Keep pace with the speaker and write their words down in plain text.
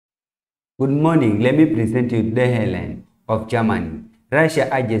Good morning. Let me present you the headline of Germany. Russia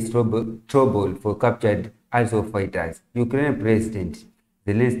urges trouble for captured Azov fighters. Ukrainian President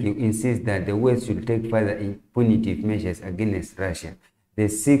Zelensky insists that the West should take further punitive measures against Russia. The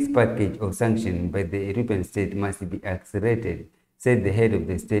sixth package of sanctions by the European states must be accelerated, said the head of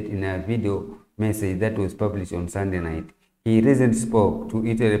the state in a video message that was published on Sunday night. He recently spoke to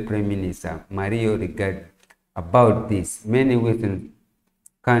Italy Prime Minister Mario Draghi about this. Many Western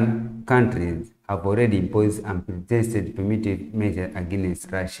countries have already imposed unprecedented punitive measures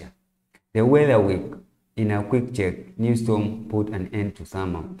against Russia. The weather week, in a quick check, new storm put an end to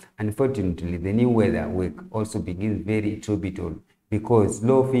summer. Unfortunately, the new weather week also begins very turbulent because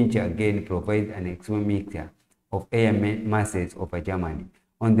low feature again provides an extreme mixture of air masses over Germany.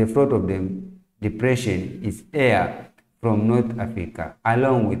 On the front of the depression is air from North Africa,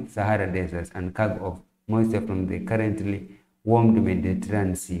 along with Sahara deserts and cargo of moisture from the currently warmed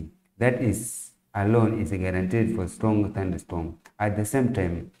Mediterranean Sea. That is alone is guaranteed for strong thunderstorm. At the same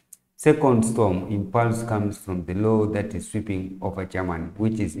time, second storm impulse comes from the low that is sweeping over Germany,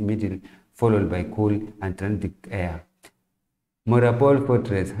 which is immediately followed by cool Atlantic air. Mariupol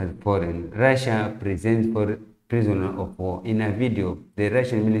Fortress has fallen. Russia presents for prisoner of war. In a video, the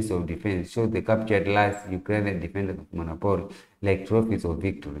Russian Minister of Defense showed the captured last Ukrainian defenders of Mariupol like trophies of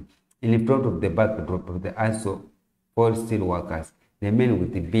victory. In front of the backdrop of the Azov for steel workers, the men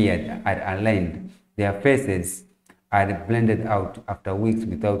with the beard are aligned. Their faces are blended out after weeks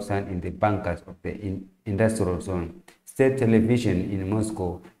without sun in the bunkers of the industrial zone. State television in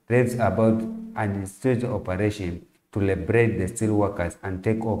Moscow raves about an administrative operation to liberate the steel workers and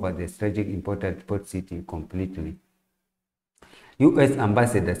take over the strategic important port city completely. U.S.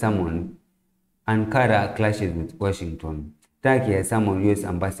 Ambassador summoned. Ankara clashes with Washington. Turkey has summoned U.S.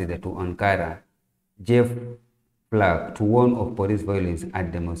 Ambassador to Ankara, Jeff Flake, to warn of police violence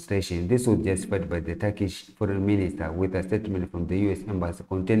at demonstrations. This was justified by the Turkish foreign minister with a statement from the U.S. embassy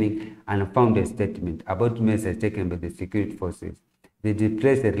containing an unfounded statement about measures taken by the security forces. The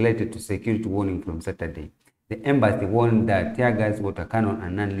details related to security warning from Saturday. The embassy warned that tear gas, water cannon,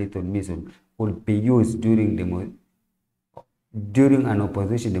 and non-lethal missiles would be used during an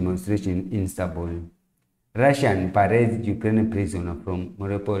opposition demonstration in Istanbul. Russian parades Ukrainian prisoners from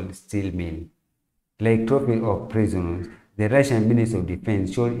Mariupol steel mill. Like trophy of prisoners, the Russian Minister of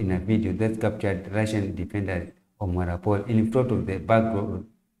Defense showed in a video that captured Russian defenders of Mariupol in front of the background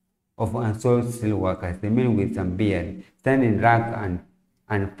of assault steel workers. The men with some beard stand in rank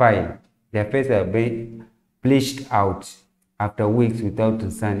and file. Their faces are bleached out after weeks without the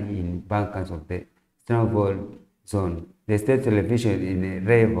sun in bunkers of the stronghold zone. The state television in a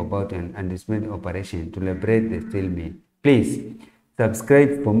rave about an undisputed operation to liberate the steel mill. Please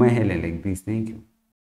subscribe for more headlines like this. Thank you.